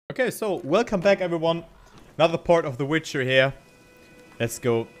Okay, so welcome back everyone. Another part of The Witcher here. Let's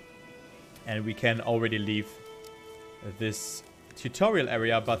go. And we can already leave this tutorial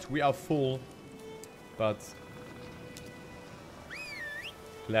area, but we are full. But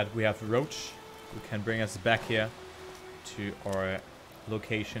glad we have Roach, who can bring us back here to our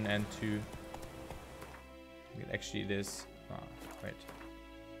location and to... Actually this... Oh, right.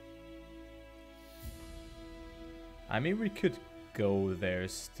 I mean, we could go there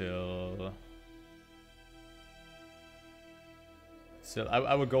still. Still,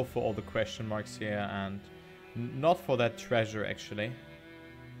 I would go for all the question marks here and not for that treasure actually.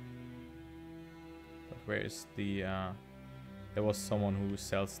 But where is the? There was someone who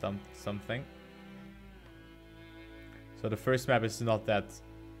sells something. So the first map is not that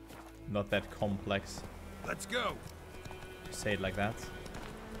complex. Let's go. To say it like that.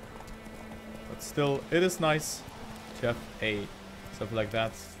 But still, it is nice to have a stuff like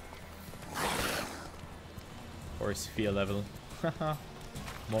that. Or sphere level. Haha.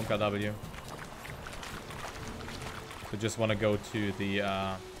 Monka W. So just want to go to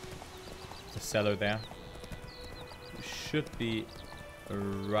the cellar there. We should be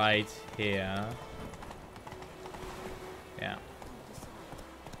right here. Yeah.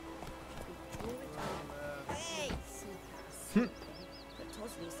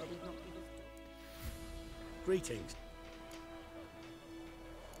 Greetings.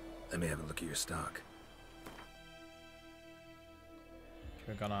 Let me have a look at your stock.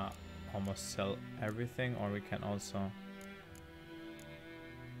 We're gonna almost sell everything, or we can also...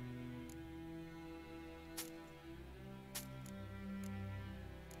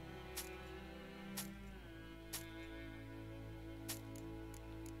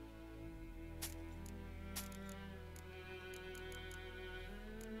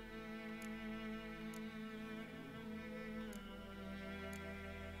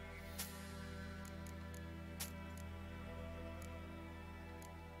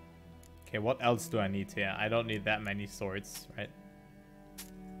 Okay, what else do I need here? I don't need that many swords, right?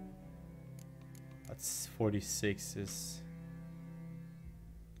 That's 46 is...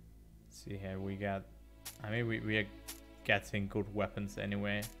 Let's see here, we got... I mean, we are getting good weapons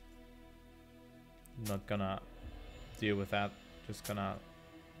anyway. Not gonna deal with that. Just gonna...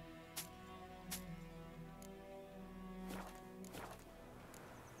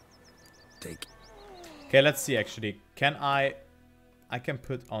 Take. Okay, let's see actually. Can I can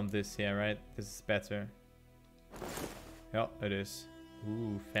put on this here, right? This is better. Yeah, it is.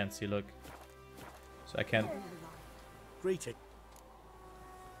 Ooh, fancy look. So I can... Greeting.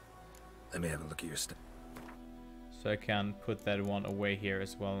 Let me have a look at your stuff. So I can put that one away here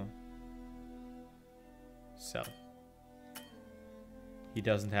as well. Sell. He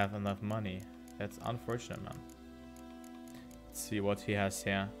doesn't have enough money. That's unfortunate, man. Let's see what he has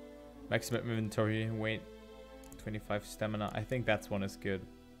here. Maximum inventory, weight, 25 stamina. I think that one is good.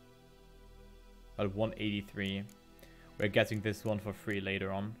 But 183. We're getting this one for free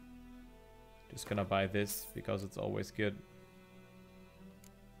later on. Just gonna buy this because it's always good.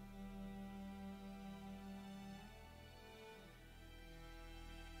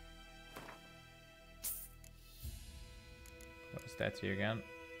 What is that here again?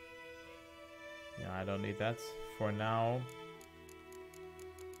 Yeah, I don't need that for now.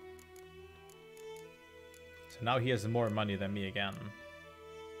 So now he has more money than me again.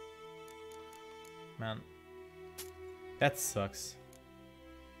 Man. That sucks.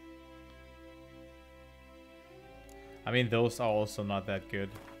 I mean, those are also not that good.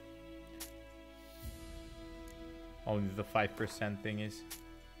 Only the 5% thing is.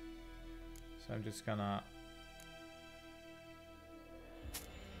 So I'm just gonna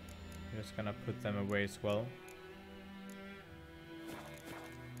put them away as well.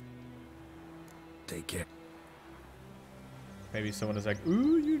 Take care. Maybe someone is like,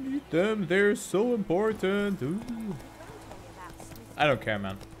 ooh, you need them. They're so important. Ooh. I don't care,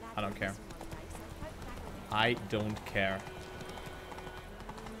 man. I don't care. I don't care.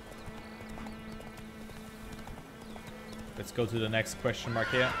 Let's go to the next question mark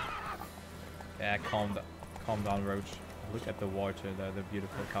here. Yeah, calm down, Roach. Look at the water, the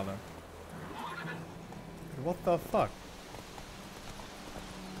beautiful color. What the fuck?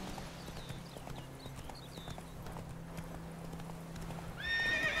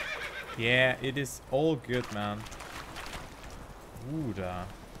 Yeah, it is all good, man. Ooh, da.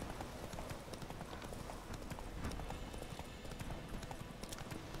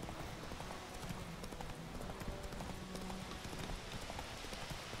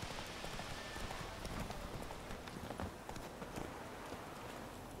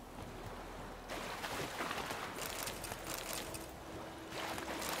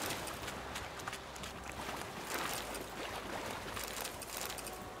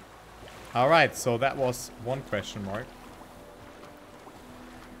 Alright, so that was one question mark.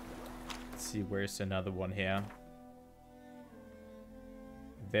 Let's see, where's another one here?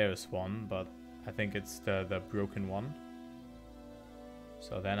 There's one, but I think it's the broken one.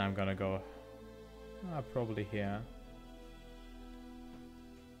 So then I'm gonna go probably here.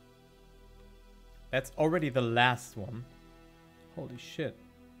 That's already the last one. Holy shit.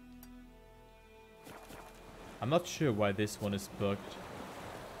 I'm not sure why this one is booked.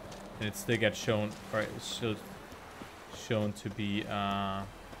 And it still gets shown, or it's still shown to be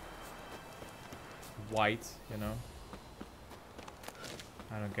white, you know?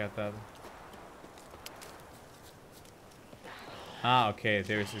 I don't get that. Ah, okay,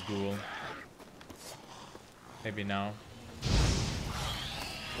 there's a ghoul. Maybe now.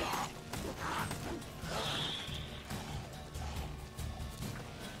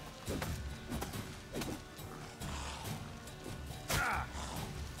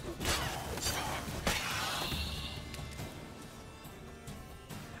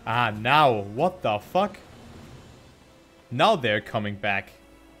 Ah, now. What the fuck? Now they're coming back.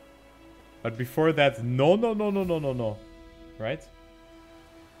 But before that, no. Right?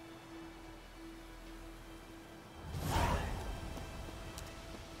 I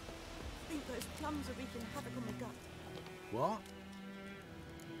think those plums are wreaking havoc on my gut. What?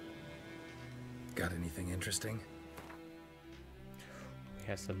 Got anything interesting? He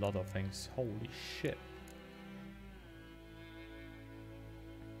has a lot of things. Holy shit.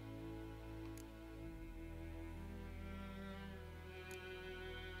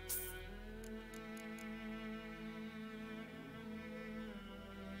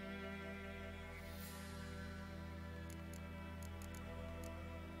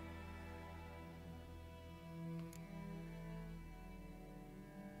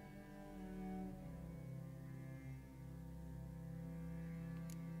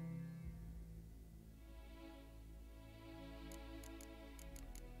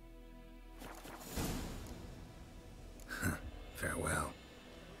 Farewell.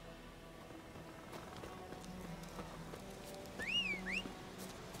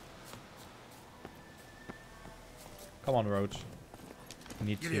 Come on, Roach. We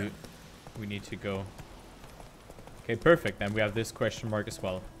need to go. Okay, perfect. Then we have this question mark as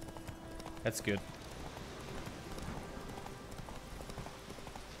well. That's good.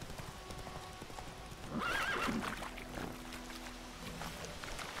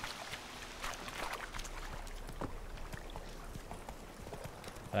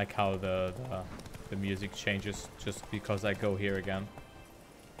 I like how the music changes just because I go here again.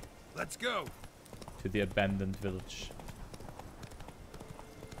 Let's go. To the abandoned village.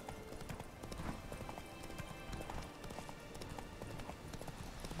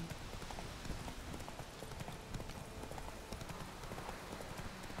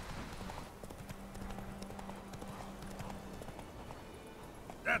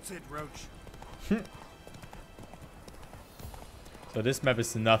 That's it, Roach. So this map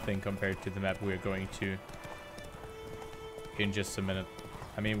is nothing compared to the map we are going to in just a minute.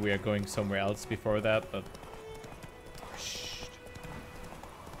 I mean, we are going somewhere else before that, but... Shh.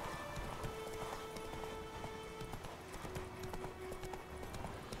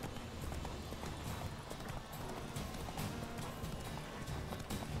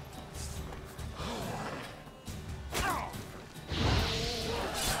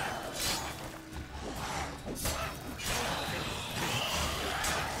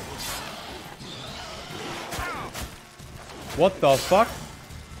 What the fuck?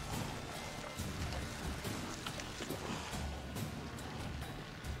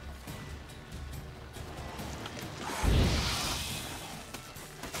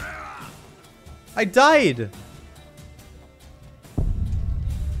 I died!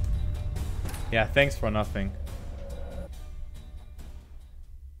 Yeah, thanks for nothing.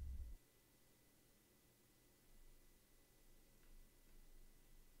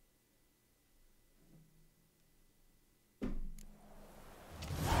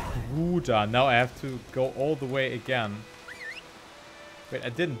 Ruda, now I have to go all the way again. Wait, I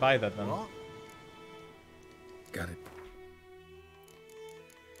didn't buy that then. What? Got it.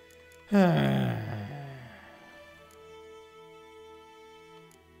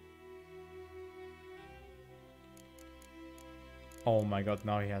 Oh my god,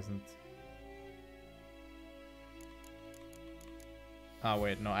 now he hasn't. Ah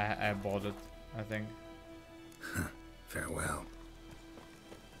wait, no, I bought it, I think. Farewell.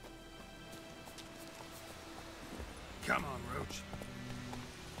 Come on, Roach.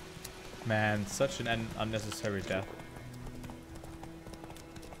 Man, such an unnecessary death.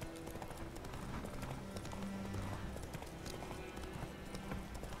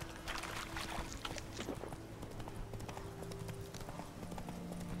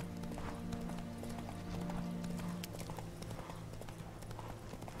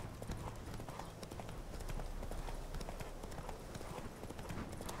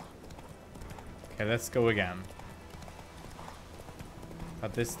 Okay, let's go again.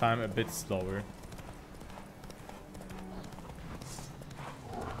 But this time a bit slower.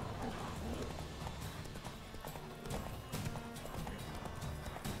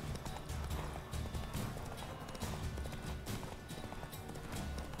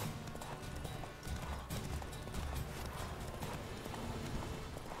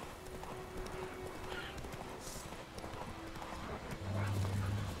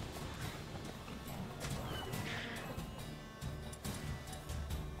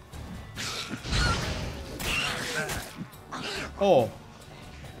 Oh.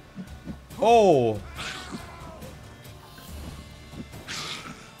 Oh.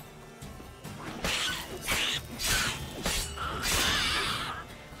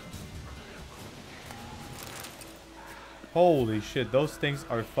 Holy shit, those things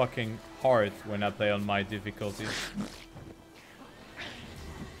are fucking hard when I play on my difficulty.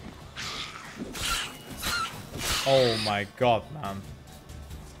 Oh my god, man.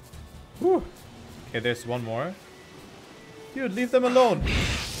 Whew. Okay, there's one more. Dude, leave them alone.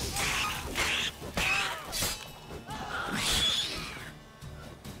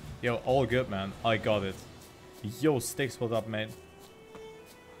 Yo, all good, man. I got it. Yo, Sticks, what up, mate?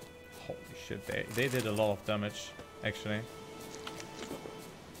 Holy shit, they did a lot of damage, actually.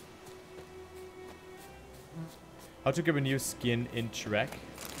 How to get a new skin in Shrek?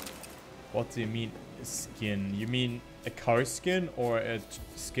 What do you mean, skin? You mean a car skin or a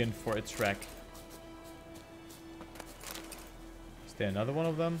skin for a track? Is there another one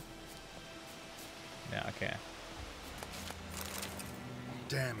of them? Yeah, okay.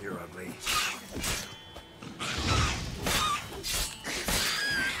 Damn, you're ugly.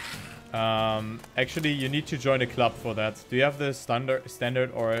 Actually, you need to join a club for that. Do you have the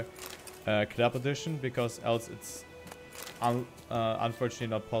standard or club edition? Because else it's unfortunately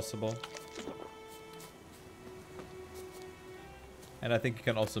not possible. And I think you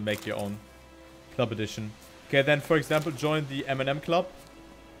can also make your own club edition. Okay, then for example, join the M&M club.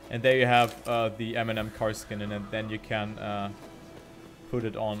 And there you have the M&M car skin, and then you can put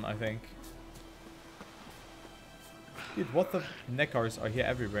it on, I think. Dude, what the neckars are here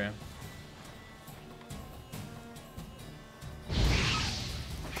everywhere?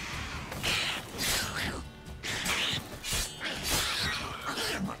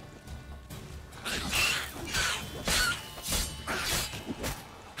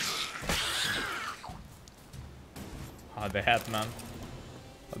 Ah, the head, man.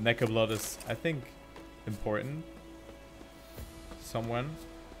 Necker blood is, I think, important. Somewhere.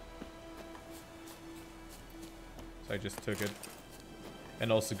 So I just took it.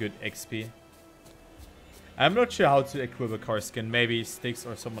 And also good XP. I'm not sure how to equip a car skin. Maybe Sticks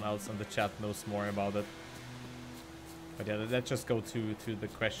or someone else in the chat knows more about it. But yeah, let's just go to the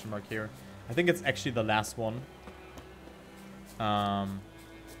question mark here. I think it's actually the last one. But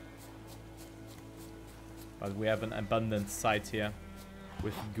we have an abundant site here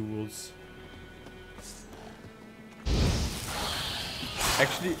with ghouls.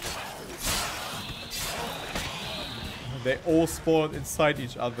 Actually, they all spawn inside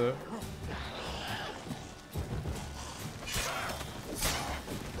each other.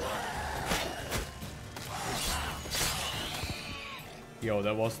 Yo,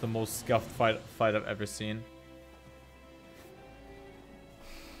 that was the most scuffed fight I've ever seen.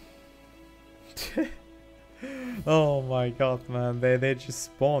 Oh my god, man. They just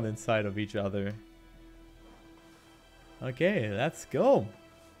spawn inside of each other. Okay, let's go.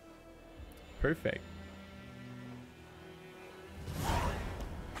 Perfect.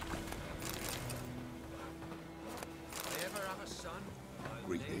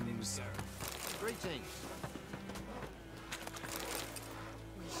 Greetings. Greetings.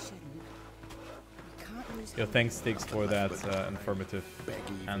 Yo, thanks Sticks for that informative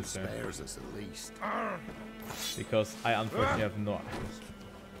answer. Spares us at least. Because I unfortunately have no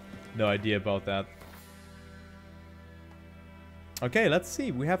idea about that. Okay, let's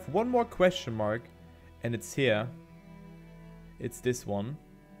see. We have one more question mark, and it's here. It's this one.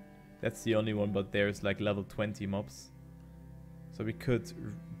 That's the only one, but there's like level 20 mobs. So we could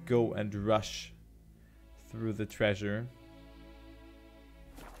go and rush through the treasure.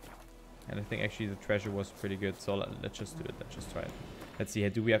 And I think actually the treasure was pretty good, so let's just do it. Let's just try it. Let's see here.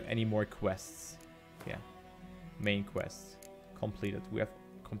 Do we have any more quests? Yeah. Main quests. Completed. We have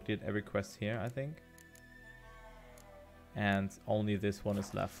completed every quest here, I think. And only this one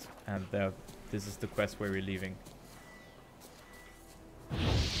is left. And this is the quest where we're leaving.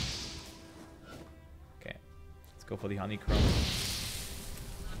 Okay. Let's go for the honeycomb.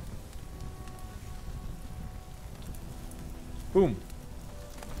 Boom.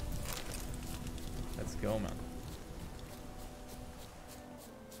 go, man.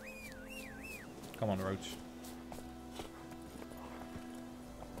 Come on, Roach.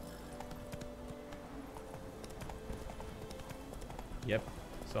 Yep.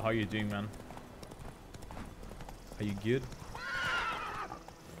 So how you doing, man? Are you good?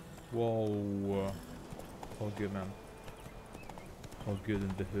 Whoa. All good, man. All good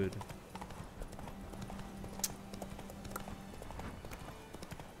in the hood.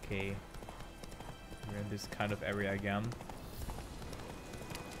 Okay. We're in this kind of area again.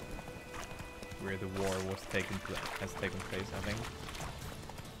 Where the war has taken place, I think.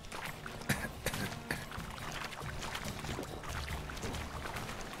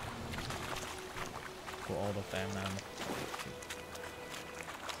 For all of them, man.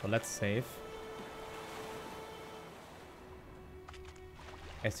 So let's save.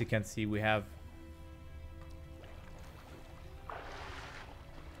 As you can see, we have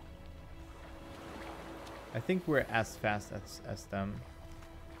I think we're as fast as them.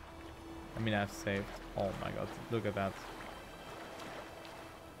 I mean, I've saved. Oh my god, look at that.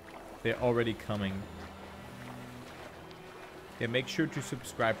 They're already coming. Yeah, make sure to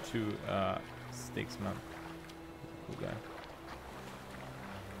subscribe to Sticks, man. Cool guy.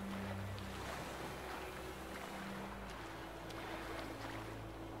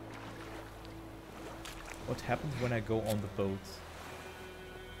 What happens when I go on the boat?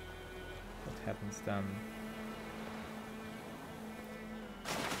 What happens then?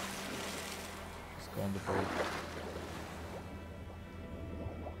 Just go on the boat.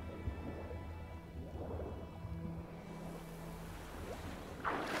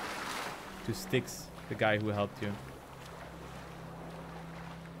 To Sticks, the guy who helped you.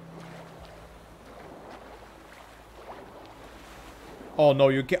 Oh no,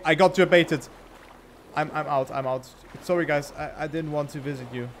 you I got you baited. I'm out. Sorry guys, I didn't want to visit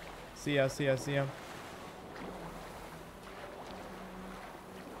you. See ya. Okay,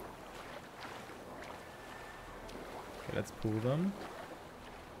 let's pull them.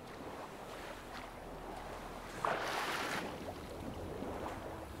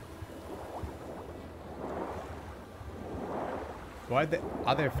 Why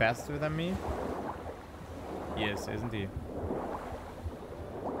are they faster than me? Yes, isn't he?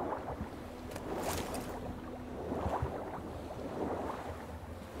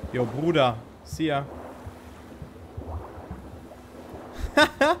 Yo, Bruder. See ya.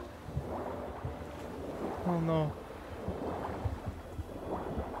 Oh no.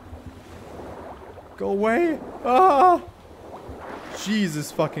 Go away. Ah!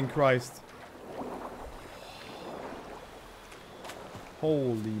 Jesus fucking Christ.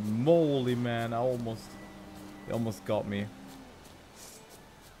 Holy moly, man. They almost got me.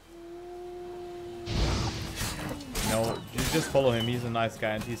 No, just follow him. He's a nice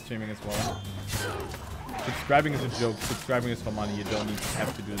guy and he's streaming as well. Subscribing is a joke. Subscribing is for money. You don't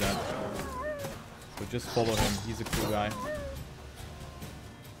have to do that. So just follow him. He's a cool guy.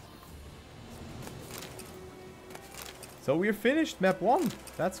 So we're finished map 1.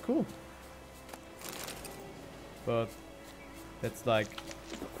 That's cool. But that's like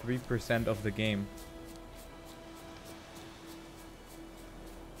 3% of the game.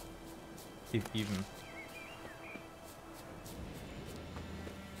 If even.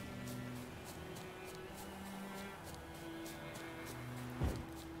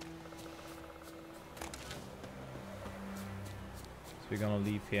 So we're gonna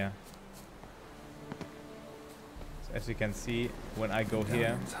leave here. So as you can see, when I go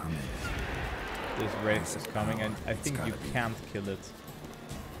here, this wraith is coming, and I think you can't kill it.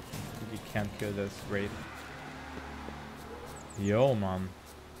 You can't kill this wraith. Yo, man.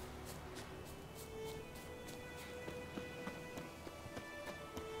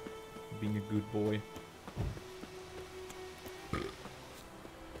 Being a good boy.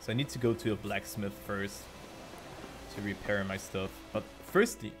 So I need to go to a blacksmith first to repair my stuff. But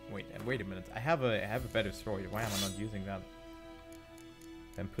firstly, wait a minute. I have a better story. Why am I not using that?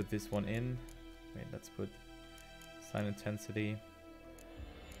 Then put this one in. Wait, let's put sign intensity.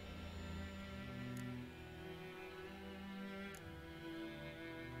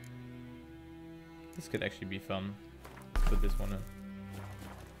 This could actually be fun. Put this one in.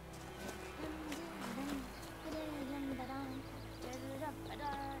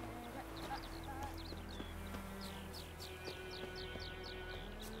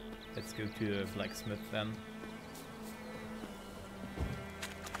 Let's go to a blacksmith then.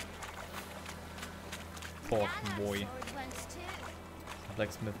 Oh boy.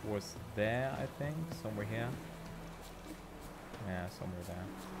 Blacksmith was there, I think. Somewhere here. Yeah, somewhere there.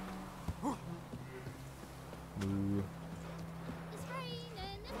 Ooh.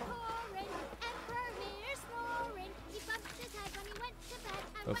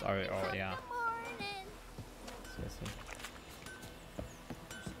 Those are, oh yeah. Seriously.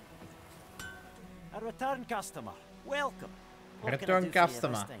 A return customer. Welcome. What can I Return do for you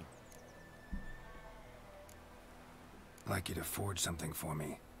customer. this time? I'd like you to forge something for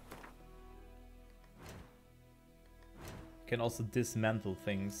me. Can also dismantle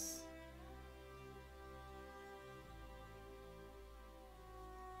things.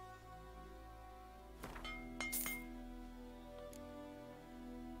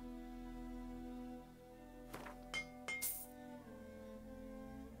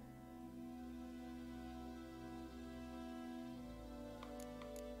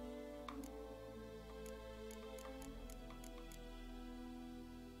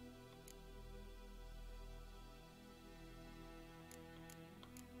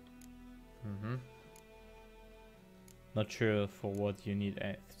 Not sure for what you need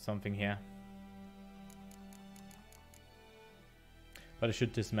something here. But I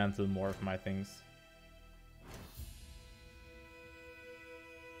should dismantle more of my things.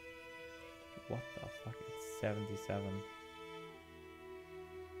 What the fuck? It's 77.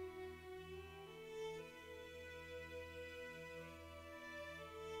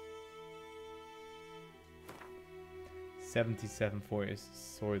 $77 for a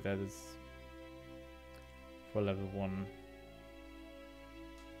sword that is for level 1.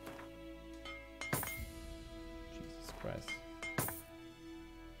 Jesus Christ.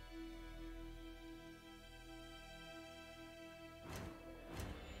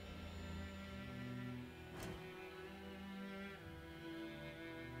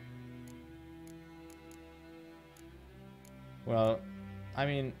 Well, I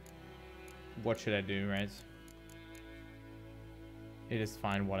mean, what should I do, right? It is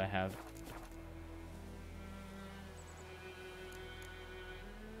fine what I have.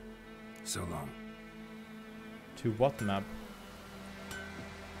 So long. To what map?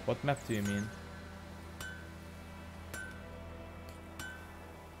 What map do you mean?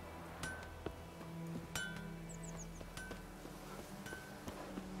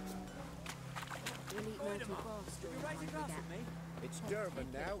 It's Durban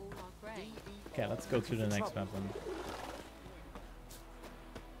now. Okay, let's go to the next map then.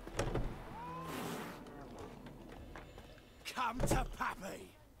 Come to Pappy.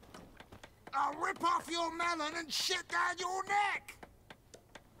 I'll rip off your melon and shit down your neck!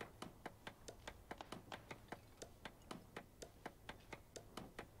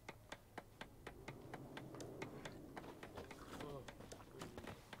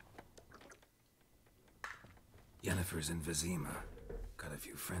 Yennefer's in Vizima. Got a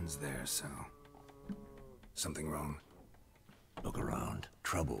few friends there, so... Something wrong? Look around.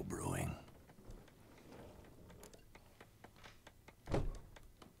 Trouble brewing.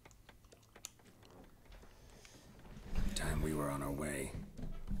 Time we were on our way.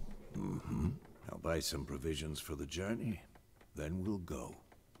 I'll buy some provisions for the journey. Then we'll go.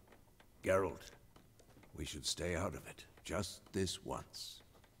 Geralt, we should stay out of it. Just this once.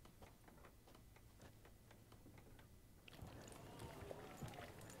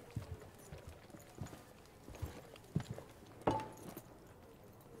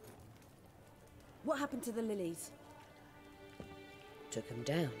 What happened to the lilies? Took him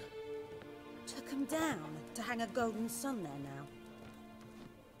down. Took them down to hang a golden sun there now.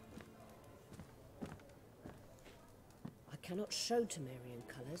 I cannot show Temerian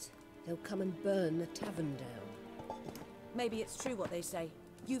colours. They'll come and burn the tavern down. Maybe it's true what they say.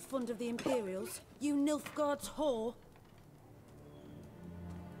 You fond of the Imperials? You Nilfgaard's whore?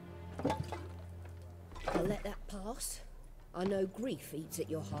 I'll let that pass. I know grief eats at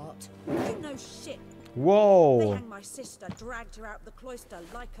your heart. You know shit. They Whoa! hanged my sister, dragged her out the cloister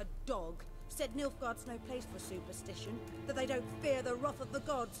like a dog. Said Nilfgaard's no place for superstition, that they don't fear the wrath of the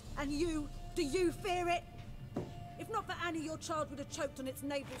gods. And you, do you fear it? If not for Annie, your child would have choked on its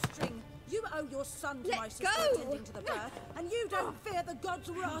navel string. You owe your son to my sister attending to the birth, and you don't fear the gods'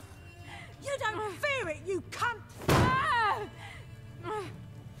 wrath. You don't fear it, you cunt!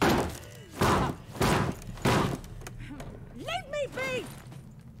 Leave me be!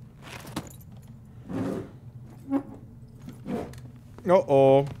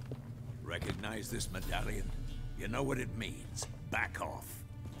 Uh-oh. Recognize this medallion? You know what it means. Back off.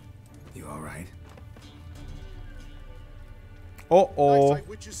 You alright? Uh-oh. They say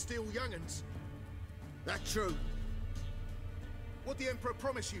witches steal young'uns. That true. What the Emperor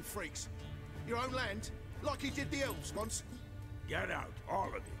promise you, freaks? Your own land? Like he did the elves once? Get out, all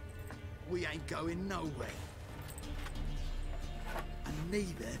of you. We ain't going nowhere. And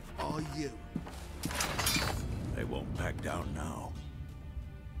neither are you. They won't back down now.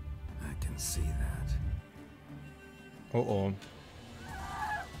 I can see that. Uh-oh.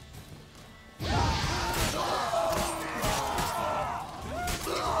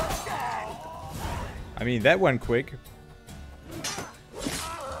 I mean, that went quick.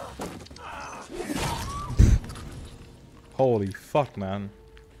 Holy fuck, man.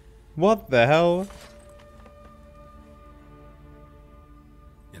 What the hell?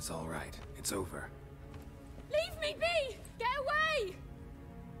 It's all right. It's over. Leave me be! Get away!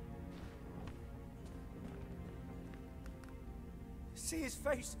 See his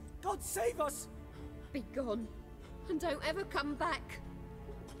face! God save us! Be gone. And don't ever come back.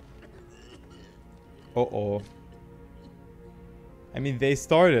 Uh-oh. I mean, they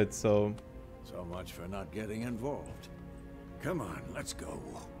started, so... So much for not getting involved. Come on, let's go.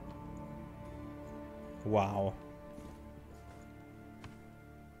 Wow.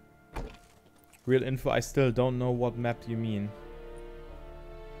 Real info, I still don't know what map you mean.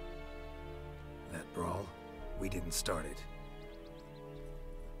 That brawl, we didn't start it.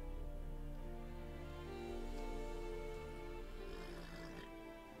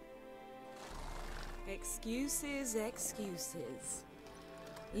 Excuses, excuses.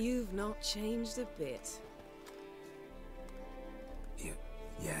 You've not changed a bit.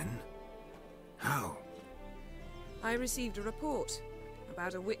 Yen? How? I received a report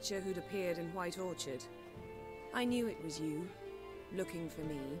about a witcher who'd appeared in White Orchard. I knew it was you, looking for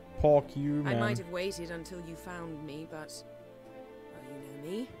me. Pork you, man. I might have waited until you found me, but... well, you know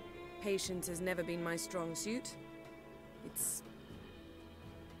me. Patience has never been my strong suit. It's...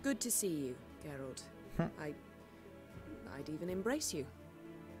 good to see you, Geralt. I'd even embrace you.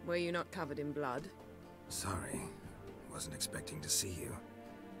 Were you not covered in blood? Sorry. Wasn't expecting to see you.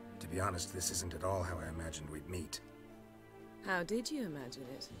 To be honest, this isn't at all how I imagined we'd meet. How did you imagine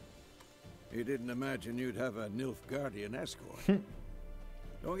it? You didn't imagine you'd have a Nilfgaardian escort.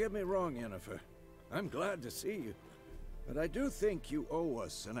 Don't get me wrong, Yennefer. I'm glad to see you. But I do think you owe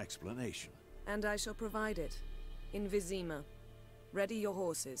us an explanation. And I shall provide it. In Vizima. Ready your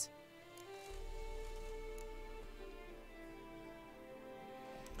horses.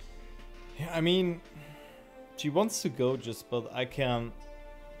 Yeah, I mean, she wants to go just, but I can't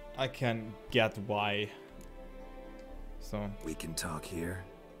get why. So we can talk here.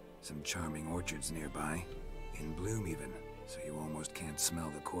 Some charming orchards nearby, in bloom even, so you almost can't smell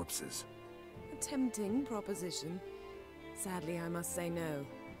the corpses. A tempting proposition. Sadly, I must say no.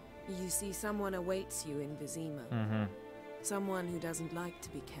 You see, someone awaits you in Vizima. Someone who doesn't like to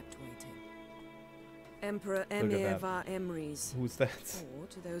be kept waiting. Emperor Emir var Emrys. Who's that? Or,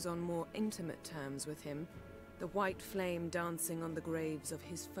 to those on more intimate terms with him, the white flame dancing on the graves of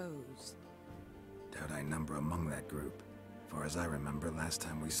his foes. Doubt I number among that group. Far as I remember, last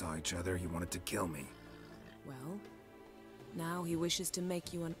time we saw each other, he wanted to kill me. Well, now he wishes to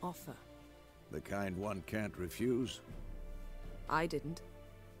make you an offer. The kind one can't refuse? I didn't,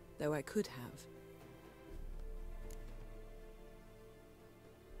 though I could have.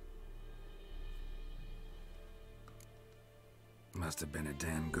 Must have been a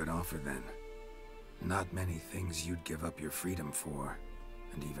damn good offer then. Not many things you'd give up your freedom for,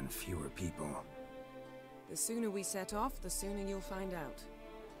 and even fewer people. The sooner we set off, the sooner you'll find out.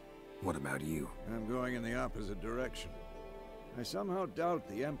 What about you? I'm going in the opposite direction. I somehow doubt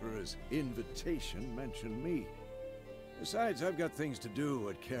the Emperor's invitation mentioned me. Besides, I've got things to do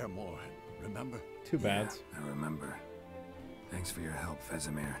at Kaer Morhen, remember? Too bad. Yeah, I remember. Thanks for your help,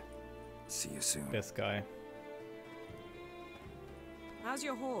 Vesemir. See you soon. This guy. How's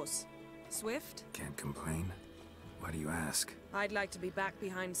your horse? Swift? Can't complain. Why do you ask? I'd like to be back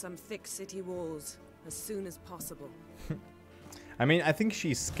behind some thick city walls as soon as possible. I mean, I think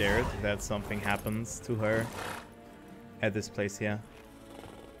she's scared that something happens to her at this place here.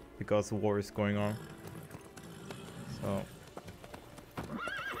 Because the war is going on.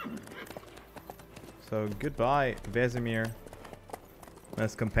 So goodbye, Vesemir,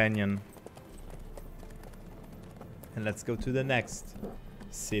 as companion. And let's go to the next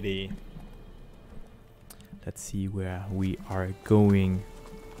city. Let's see where we are going.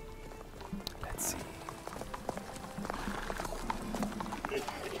 Let's see.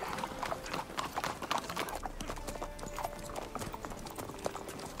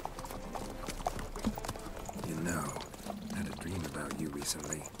 You know, I had a dream about you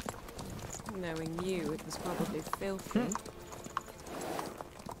recently. Knowing you, it was probably filthy.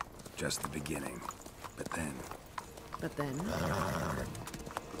 Just the beginning. But then... But then...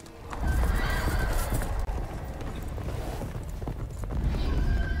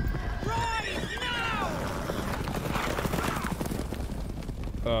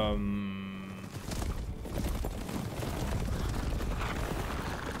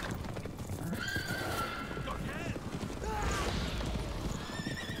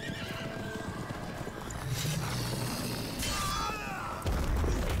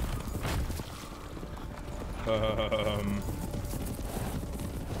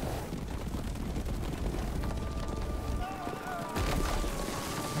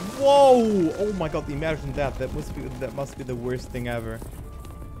 Whoa! Oh my god, imagine that. That must be the worst thing ever.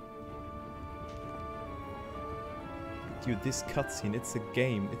 Dude, this cutscene, it's a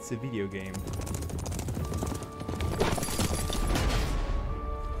game. It's a video game.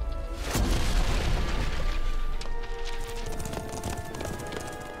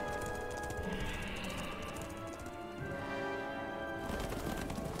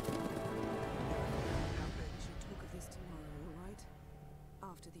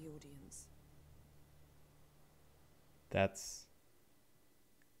 That's...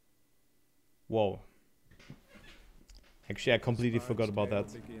 Whoa. Actually, I completely forgot about that.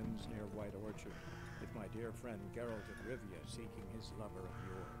 Begins near White Orchard, with my dear friend Geralt of Rivia seeking his lover of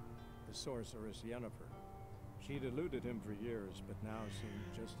yore, the sorceress Yennefer. She'd eluded him for years, but now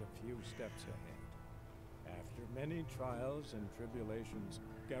seemed just a few steps ahead. After many trials and tribulations,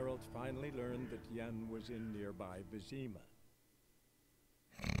 Geralt finally learned that Yen was in nearby Vizima.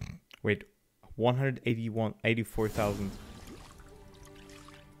 Wait, 84,000.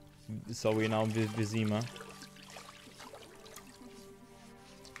 So we're now in Vizima.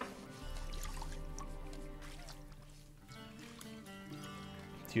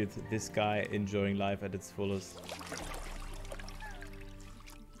 Dude, this guy enjoying life at its fullest.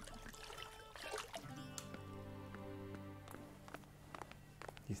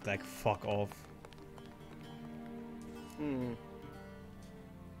 He's like, fuck off.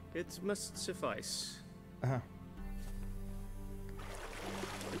 It must suffice.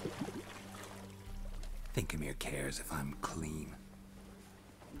 Thinkamere cares if I'm clean.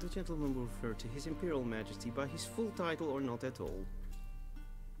 The gentleman will refer to His Imperial Majesty by his full title or not at all.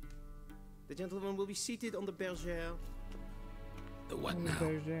 The gentleman will be seated on the bergère. The what now?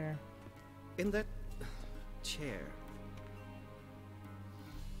 Bergère. In that chair.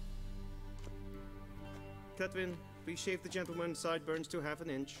 Catwin, please shave the gentleman's sideburns to half an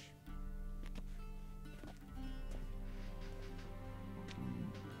inch.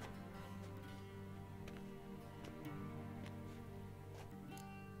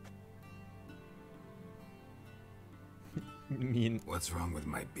 Mean. What's wrong with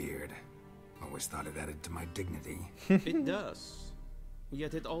my beard? Always thought it added to my dignity. It does.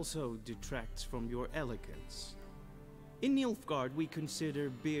 Yet it also detracts from your elegance. In Nilfgaard, we consider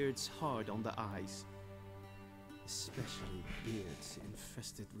beards hard on the eyes. Especially beards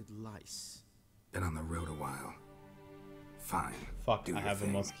infested with lice. Been on the road a while. Fine. Fuck, I have a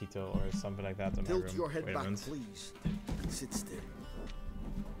mosquito or something like that in my room. Tilt your head Wait a back, minute. please. Sit still.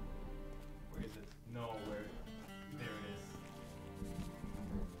 Where is it? No, where? There it is.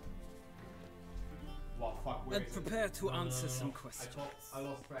 Wow, fuck, where And is prepare it? to answer some questions. I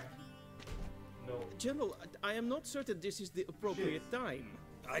lost track. No. General, I am not certain this is the appropriate time.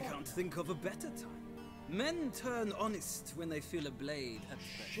 I can't think of a better time. Men turn honest when they feel a blade at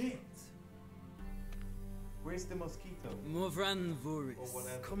the Shit! Where's the mosquito? Morvran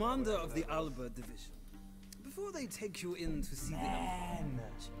Voris, commander of the Alba Division. Before they take you in to see the Emperor,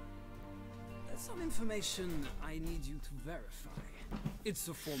 there's some information I need you to verify. It's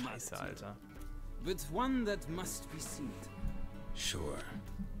a formality, but one that must be seen. Sure.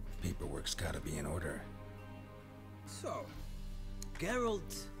 Paperwork's gotta be in order. So,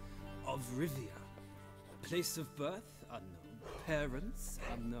 Geralt of Rivia. Place of birth unknown, parents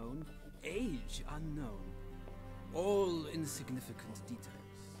unknown, age unknown. All insignificant details.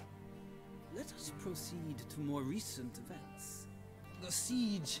 Let us proceed to more recent events. The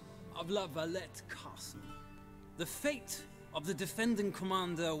siege of La Valette Castle. The fate of the defending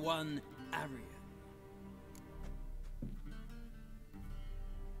commander, one Arian.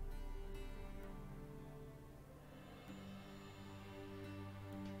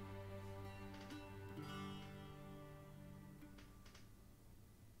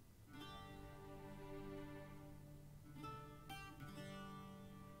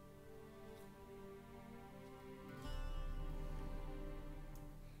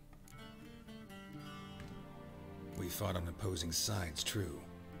 We fought on opposing sides, true.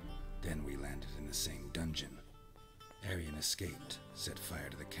 Then we landed in the same dungeon. Arian escaped, set fire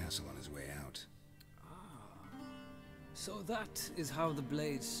to the castle on his way out. So that is how the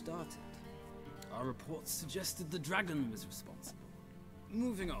blade started. Our reports suggested the dragon was responsible.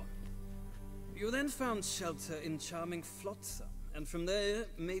 Moving on. You then found shelter in charming Flotsam, and from there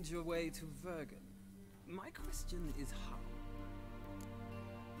made your way to Vergen. My question is how?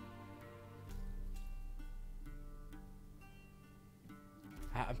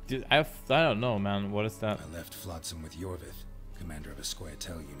 Dude, I don't know, man. What is that? I left Flotsam with Yorvith. commander of a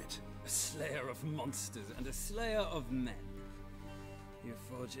Squirtel unit. A slayer of monsters and a slayer of men. You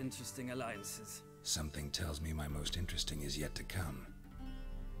forge interesting alliances. Something tells me my most interesting is yet to come.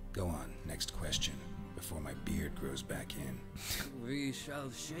 Go on, next question, before my beard grows back in. We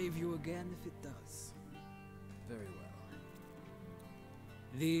shall shave you again if it does. Very well.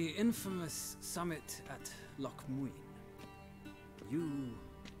 The infamous summit at Loch Muin. You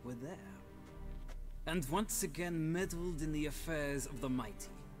were there. And once again meddled in the affairs of the mighty.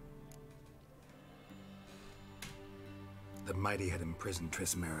 The mighty had imprisoned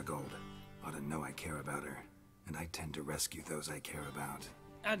Triss Marigold. Ought to know I care about her, and I tend to rescue those I care about.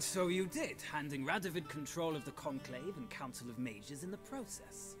 And so you did, handing Radovid control of the Conclave and Council of Mages in the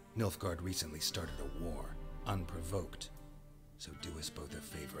process. Nilfgaard recently started a war, unprovoked. So do us both a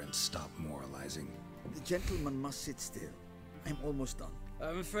favor and stop moralizing. The gentleman must sit still. I'm almost done.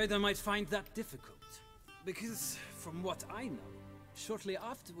 I'm afraid I might find that difficult. Because, from what I know, shortly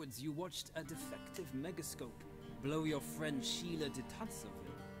afterwards you watched a defective megascope blow your friend Sheila de Tanseville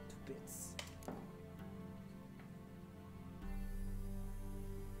to bits.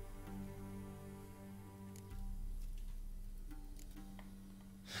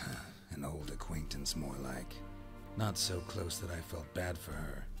 An old acquaintance, more like. Not so close that I felt bad for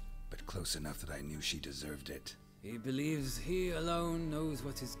her, but close enough that I knew she deserved it. He believes he alone knows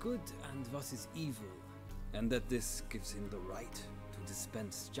what is good and what is evil, and that this gives him the right to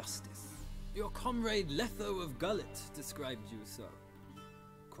dispense justice. Your comrade Letho of Gullet described you so.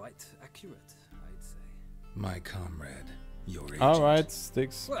 Quite accurate, I'd say. My comrade, your agent. Alright,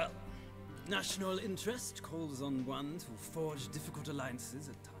 Sticks. Well, national interest calls on one to forge difficult alliances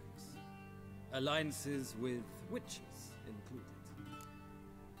at times. Alliances with witches included.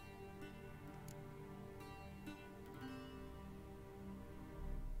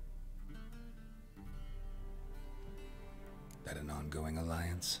 That an ongoing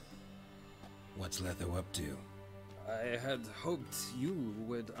alliance? What's Letho up to? I had hoped you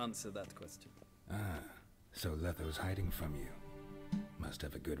would answer that question. Ah, so Letho's hiding from you. Must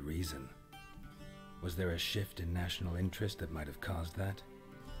have a good reason. Was there a shift in national interest that might have caused that?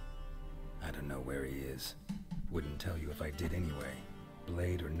 I don't know where he is. Wouldn't tell you if I did anyway.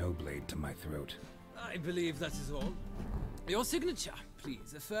 Blade or no blade to my throat. I believe that is all. Your signature,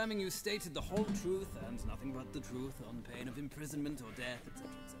 please, affirming you stated the whole truth and nothing but the truth on pain of imprisonment or death, etc.,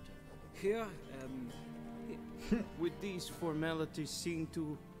 etc. Here, here. With these formalities seen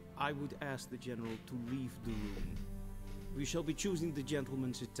to, I would ask the General to leave the room. We shall be choosing the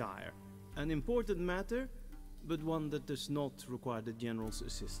gentleman's attire. An important matter, but one that does not require the General's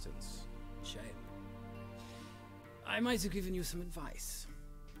assistance. Shame. I might have given you some advice.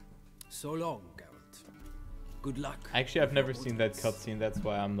 So long, Geralt. Good luck. Actually, I've never seen that cutscene, that's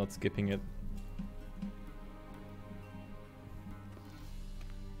why I'm not skipping it.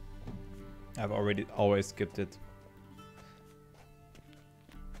 I've always skipped it.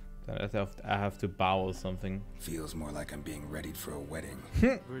 Then I have to bow or something. Feels more like I'm being readied for a wedding.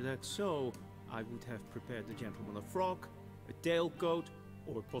 Were that so, I would have prepared the gentleman a frock, a tailcoat,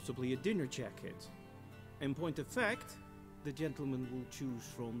 or possibly a dinner jacket. In point of fact, the gentleman will choose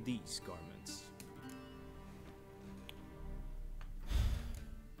from these garments.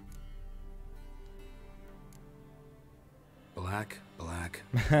 Black, black,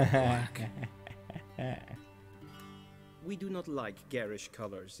 black. We do not like garish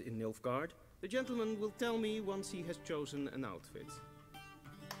colors in Nilfgaard. The gentleman will tell me once he has chosen an outfit.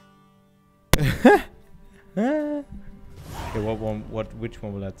 Okay, which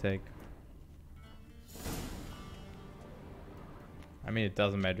one will I take? I mean, it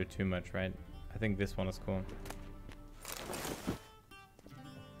doesn't matter too much, right? I think this one is cool.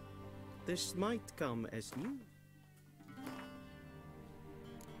 This might come as new.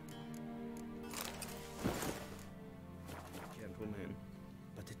 Gentlemen,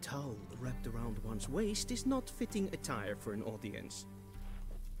 but the towel wrapped around one's waist is not fitting attire for an audience.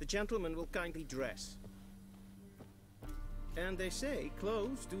 The gentleman will kindly dress. And they say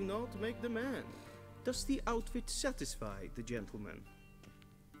clothes do not make the man. Does the outfit satisfy the gentleman?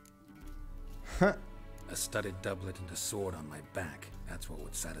 A studded doublet and a sword on my back. That's what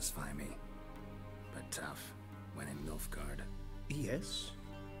would satisfy me. But tough, when in Nilfgaard. Yes.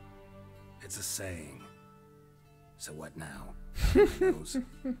 It's a saying. So what now?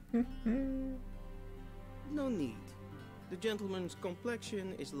 No need. The gentleman's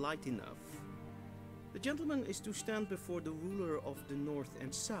complexion is light enough. The gentleman is to stand before the ruler of the North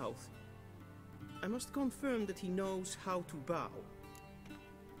and South. I must confirm that he knows how to bow.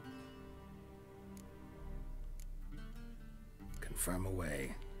 Confirm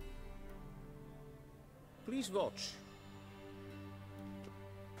away. Please watch.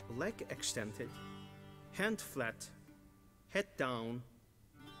 leg extended, hand flat, head down,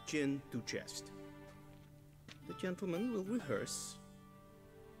 chin to chest. The gentleman will rehearse.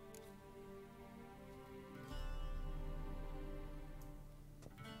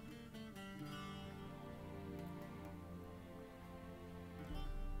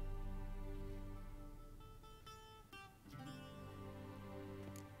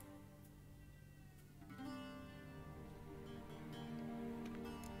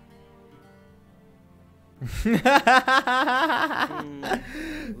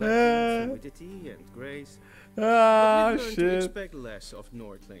 Fluidity and grace. Ah, But we've learned to shit. expect less of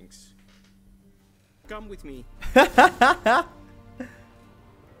Nordlings. Come with me.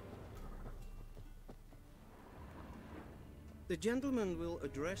 The gentleman will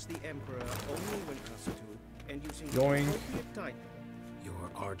address the Emperor only when asked to, and using the Yoink. appropriate title.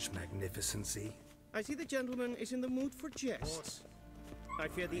 Your arch-magnificency? I see the gentleman is in the mood for jests. I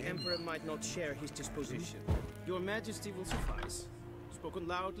fear the Emperor might not share his disposition. Your Majesty will suffice. Spoken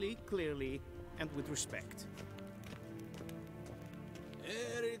loudly, clearly, and with respect.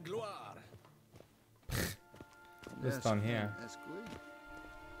 Ere gloire. What's down here? That's good.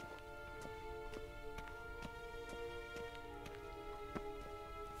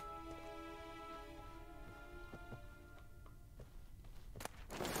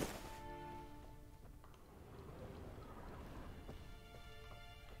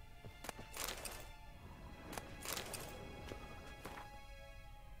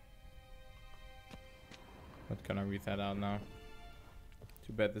 Not gonna read that out now.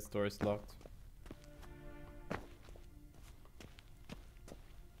 Too bad this door is locked.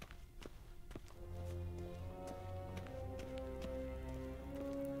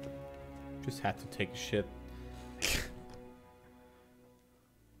 Just had to take a shit.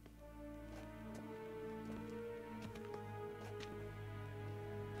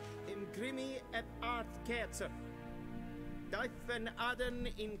 Imgrimi eb art kerzer. Duifen aden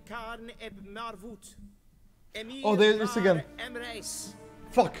in karn eb marvoet. Oh, there it is again. Emreis.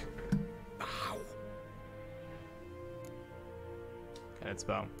 Fuck. Ow. Okay, let's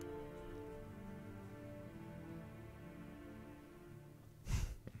bow.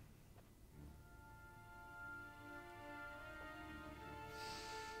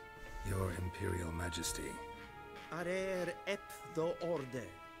 Your Imperial Majesty. Arer ep do orde.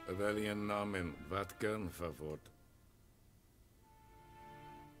 Welchen Namen? Wat gern verwort?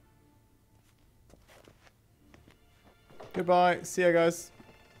 Goodbye. See ya, guys.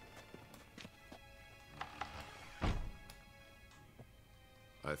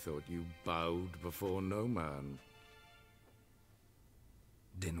 I thought you bowed before no man.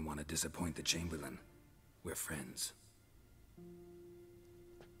 Didn't want to disappoint the Chamberlain. We're friends.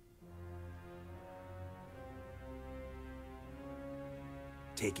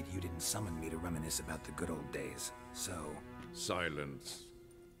 Take it you didn't summon me to reminisce about the good old days, so... Silence.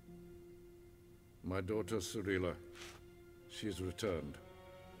 My daughter Cyrilla, she's returned.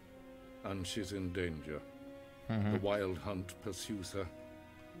 And she's in danger. The wild hunt pursues her.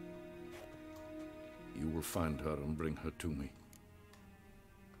 You will find her and bring her to me.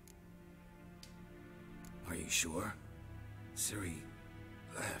 Are you sure? Ciri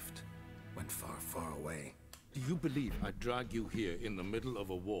left. Went far, far away. Do you believe I drag you here in the middle of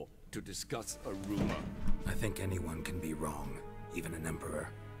a war to discuss a rumor? I think anyone can be wrong, even an emperor.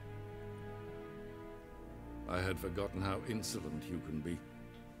 I had forgotten how insolent you can be.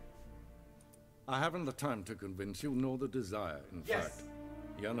 I haven't the time to convince you, nor the desire, in fact.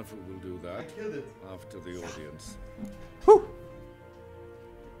 Yennefer will do that after the audience. Whew.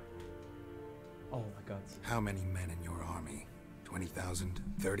 Oh my god. How many men in your army? 20,000?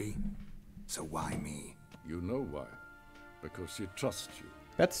 30? So why me? You know why. Because she trusts you.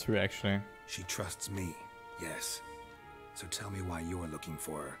 That's true, actually. She trusts me, yes. So tell me why you're looking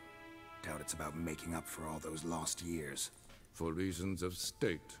for her. Doubt it's about making up for all those lost years. For reasons of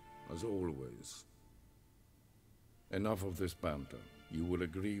state, as always. Enough of this banter. You will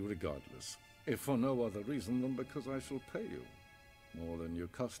agree regardless. If for no other reason than because I shall pay you. More than you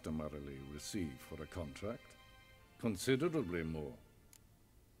customarily receive for a contract. Considerably more.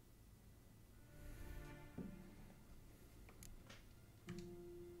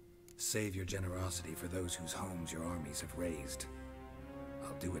 Save your generosity for those whose homes your armies have razed.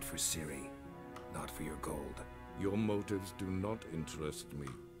 I'll do it for Ciri, not for your gold. Your motives do not interest me.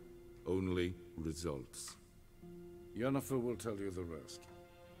 Only results. Yennefer will tell you the rest.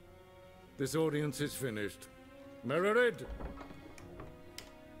 This audience is finished. Mererid!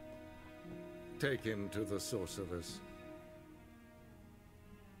 Take him to the sorceress.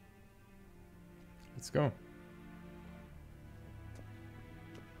 Let's go.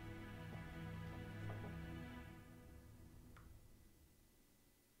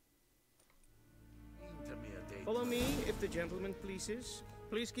 the gentleman pleases,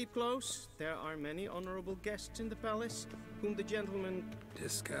 please keep close. There are many honorable guests in the palace, whom the gentleman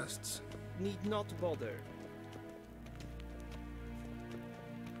disgusts need not bother.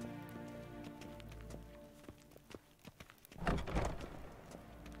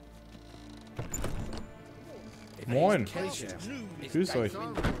 Moin. Grüß euch.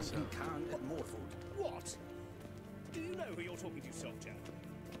 What? Do you know who you're talking to, Soldier?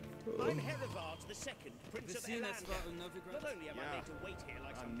 I'm Herivard the Second, Prince of Elan. Not only am I made to wait here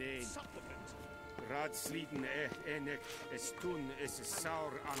like some supplement. Raadsleden enig is toen is a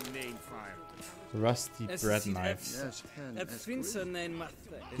sour on main fire. Rusty bread knives.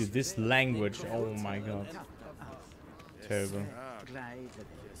 Dude, this language, oh my god. Terrible.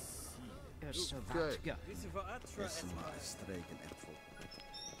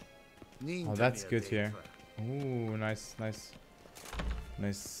 Oh, that's good here. Ooh, nice, nice.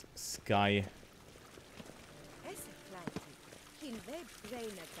 Nice sky.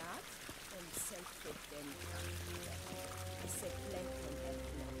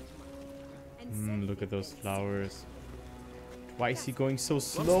 Look at those flowers. Why is he going so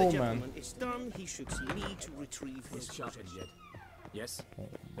slow, man? Is done, he should see me to retrieve his possession. Yes,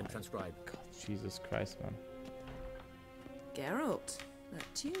 then transcribe. God, Jesus Christ, man. Geralt, that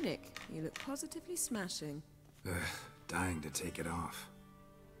tunic, you look positively smashing. Dying to take it off.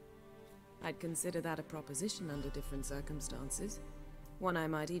 I'd consider that a proposition under different circumstances. One I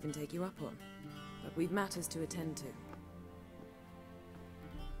might even take you up on. But we've matters to attend to.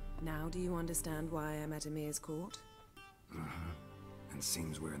 Now do you understand why I'm at Emir's court? And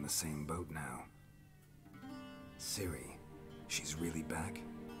seems we're in the same boat now. Ciri, she's really back?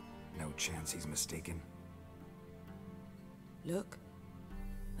 No chance he's mistaken? Look,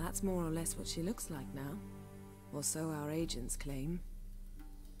 that's more or less what she looks like now. Or so our agents claim.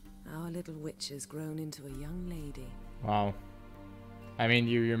 Our little witch has grown into a young lady. Wow. I mean,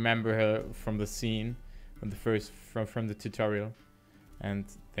 you remember her from the scene, from the first, from the tutorial, and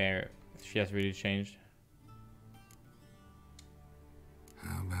there she has really changed.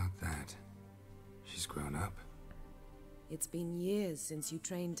 How about that? She's grown up. It's been years since you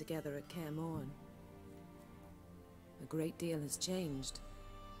trained together at Kaer Morhen. A great deal has changed.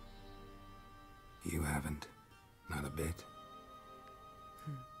 You haven't. Not a bit.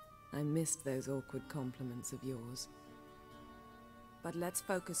 I missed those awkward compliments of yours. But let's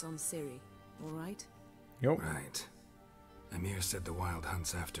focus on Ciri, all right? Yep. Right. Emir said the Wild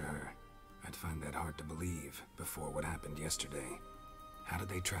Hunt's after her. I'd find that hard to believe before what happened yesterday. How did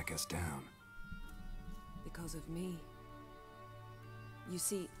they track us down? Because of me. You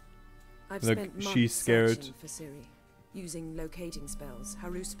see, I've Look, spent months she's scared. searching for Ciri, using locating spells,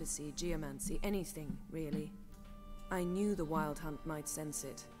 haruspicy, geomancy, anything, really. I knew the Wild Hunt might sense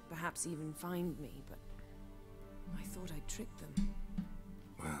it, perhaps even find me, but I thought I'd tricked them.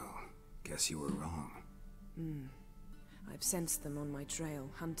 Well, guess you were wrong. I've sensed them on my trail,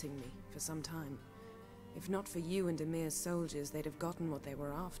 hunting me, for some time. If not for you and Emir's soldiers, they'd have gotten what they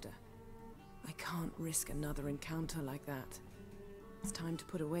were after. I can't risk another encounter like that. It's time to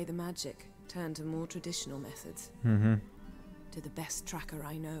put away the magic, turn to more traditional methods. To the best tracker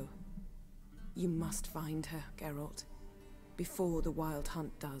I know. You must find her, Geralt, before the Wild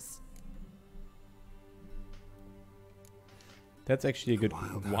Hunt does. That's actually a good.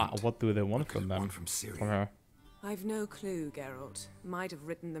 What do they want from them? From Ciri. From her? I've no clue, Geralt. Might have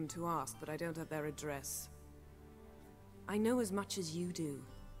written them to ask, but I don't have their address. I know as much as you do.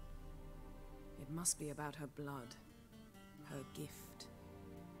 It must be about her blood. Her gift.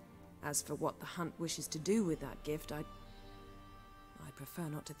 As for what the Hunt wishes to do with that gift, I prefer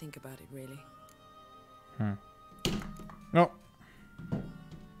not to think about it, really. No.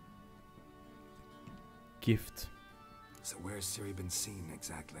 Gift. So where's Ciri been seen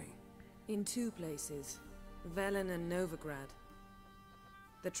exactly? In two places. Velen and Novigrad.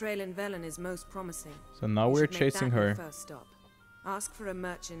 The trail in Velen is most promising. So now You we're should make chasing that your her. first stop. Ask for a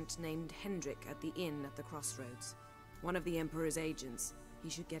merchant named Hendrik at the inn at the crossroads. One of the Emperor's agents. He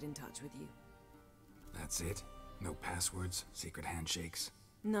should get in touch with you. That's it? No passwords, secret handshakes?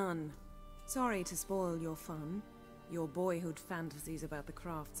 None. Sorry to spoil your fun. Your boyhood fantasies about the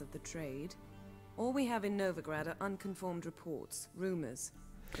crafts of the trade. All we have in Novigrad are unconformed reports, rumors.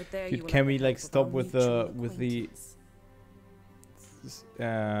 But there you Dude, will can have we the like help of stop our with the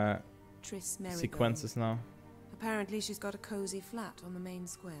Triss Merrigold. sequences now? Apparently she's got a cozy flat on the main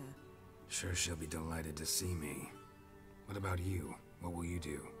square. Sure she'll be delighted to see me. What about you? What will you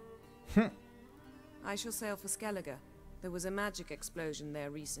do? I shall sail for Skellige. There was a magic explosion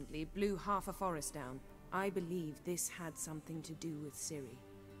there recently, blew half a forest down. I believe this had something to do with Ciri.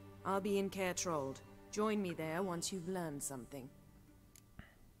 I'll be in Caer Trold. Join me there once you've learned something.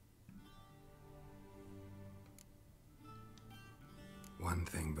 One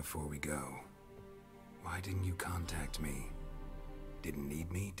thing before we go. Why didn't you contact me? Didn't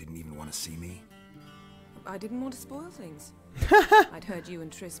need me? Didn't even want to see me? I didn't want to spoil things. I'd heard you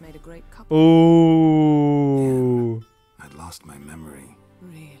and Triss made a great couple. Ooh. Yeah, I'd lost my memory.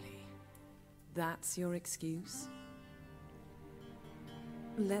 Really? That's your excuse?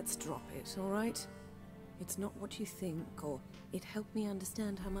 Let's drop it, all right? It's not what you think, or it helped me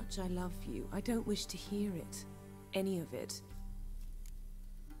understand how much I love you. I don't wish to hear it. Any of it.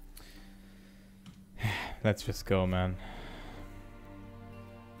 Let's just go, man.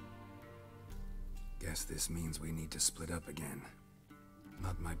 Guess this means we need to split up again.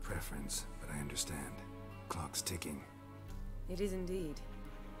 Not my preference, but I understand. Clock's ticking. It is indeed.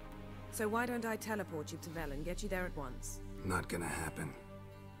 So why don't I teleport you to Velen, get you there at once? Not gonna happen.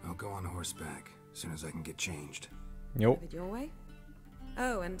 I'll go on horseback, as soon as I can get changed. Nope. Have it your way?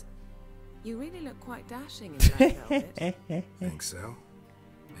 Oh, and you really look quite dashing in black velvet. Think so?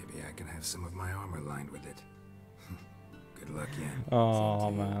 Maybe I can have some of my armor lined with it. Good luck, Yen.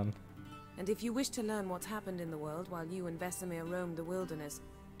 Oh, man. And if you wish to learn what's happened in the world while you and Vesemir roamed the wilderness,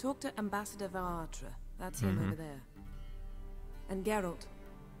 talk to Ambassador Vaatra. That's him over there. And Geralt,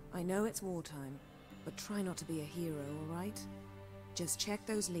 I know it's wartime, but try not to be a hero, all right? Just check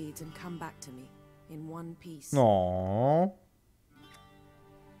those leads and come back to me in one piece. Aww.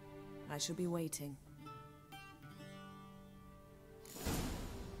 I shall be waiting.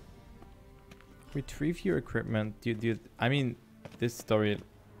 Retrieve your equipment. Dude, I mean, this story,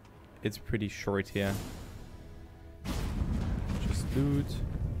 it's pretty short here. Just loot.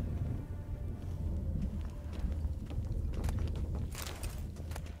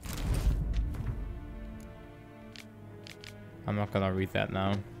 I'm not gonna read that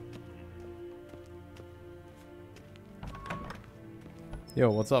now. Yo,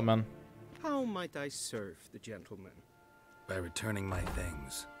 what's up, man? How might I serve the gentleman? By returning my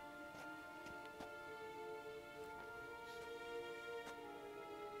things.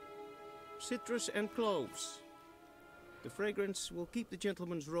 Citrus and cloves. The fragrance will keep the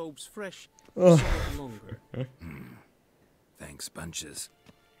gentleman's robes fresh Oh. somewhat longer. Thanks, bunches.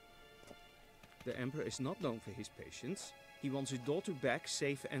 The Emperor is not known for his patience. He wants his daughter back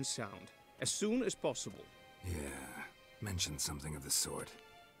safe and sound, as soon as possible. Yeah, mentioned something of the sort.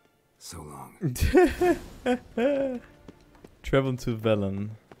 So long. Travel to Velen.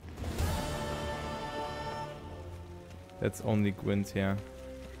 That's only Gwent here.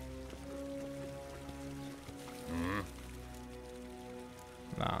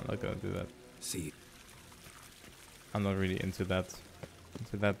 Nah, I'm not gonna do that. See, I'm not really into that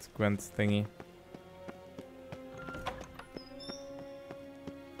Gwent thingy.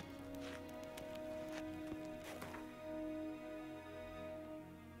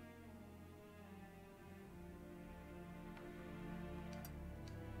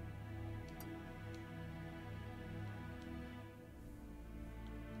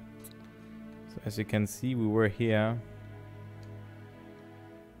 So as you can see, we were here.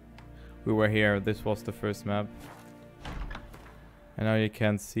 This was the first map. And now you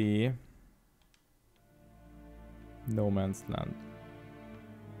can see No Man's Land.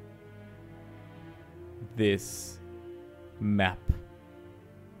 This map.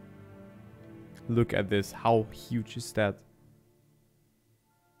 Look at this. How huge is that?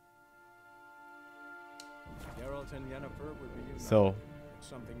 Geralt and Yennefer would be united. So,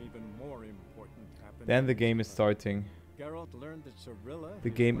 Something even more important happened. then the game is starting. Geralt learned that Cirilla,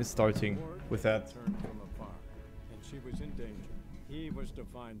 The game is starting with that. returned from afar, and she was in danger. He was to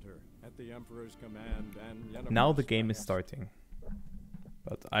find her at the Emperor's command, and Yennefer's Now the game is starting.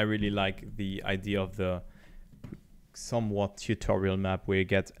 But I really like the idea of the somewhat tutorial map where you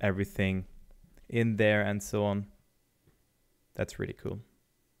get everything in there and so on. That's really cool.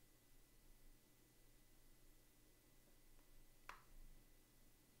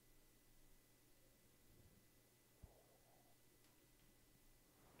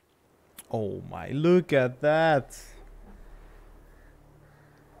 Oh my, look at that.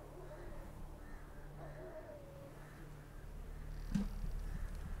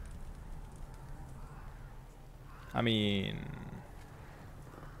 I mean,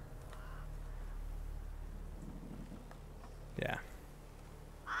 yeah.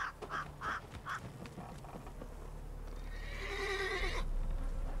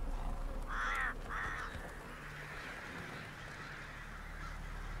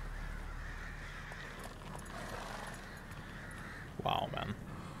 Wow, man.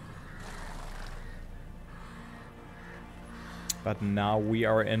 But now we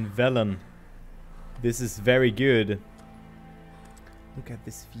are in Velen. This is very good. Look at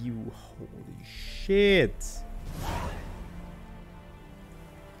this view. Holy shit.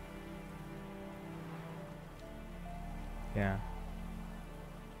 Yeah.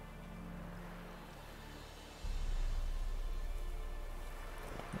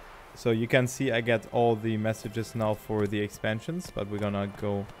 So you can see I get all the messages now for the expansions, but we're gonna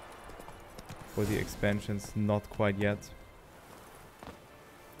go for the expansions not quite yet.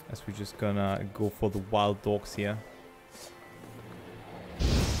 As we're just gonna go for the wild dogs here.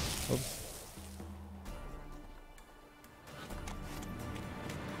 Oops.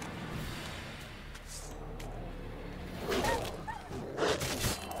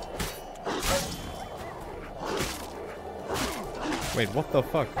 Wait, what the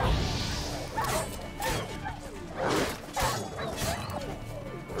fuck?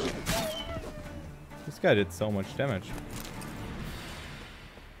 This guy did so much damage.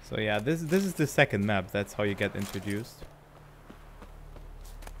 So yeah, this is the second map. That's how you get introduced.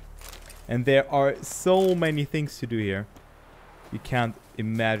 And there are so many things to do here. You can't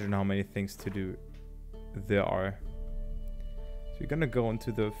imagine how many things to do there are. So we're gonna go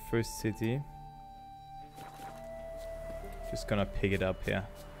into the first city. Just gonna pick it up here.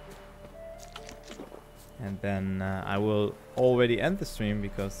 And then I will already end the stream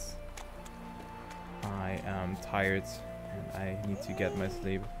because I am tired and I need to get my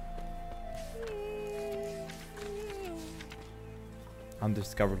sleep.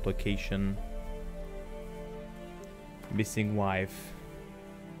 Undiscovered location. Missing wife.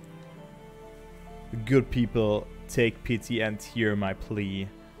 Good people, take pity and hear my plea.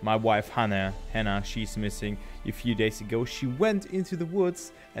 My wife Hannah, she's missing. A few days ago she went into the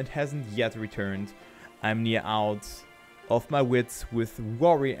woods and hasn't yet returned. I'm near out of my wits with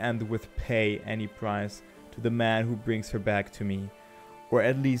worry and with pay any price to the man who brings her back to me, or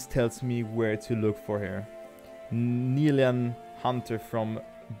at least tells me where to look for her. Nelian Hunter from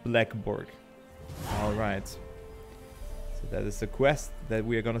Blackborg. Alright. So that is the quest that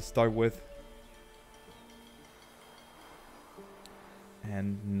we are gonna start with.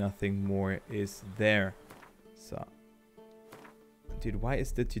 And nothing more is there. So, dude, why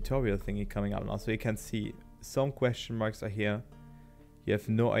is the tutorial thingy coming up now? So you can see some question marks are here. You have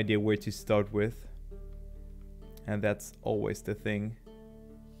no idea where to start with. And that's always the thing.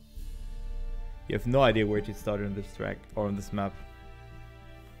 You have no idea where to start on this track or on this map.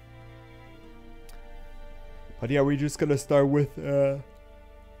 But yeah, we're just gonna start with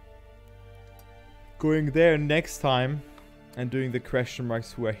going there next time. And doing the question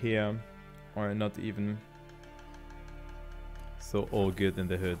marks who are here or not even. So all good in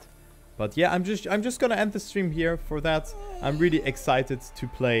the hood. But yeah, I'm just gonna end the stream here for that. I'm really excited to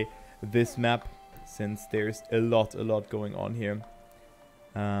play this map since there's a lot going on here.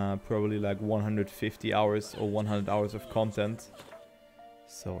 Probably like 150 hours or 100 hours of content.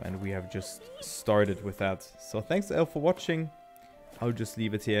 So, and we have just started with that. So thanks all for watching. I'll just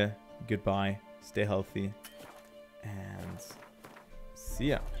leave it here. Goodbye. Stay healthy. And see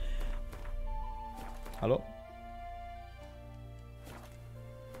ya. Hello?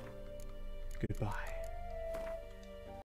 Goodbye.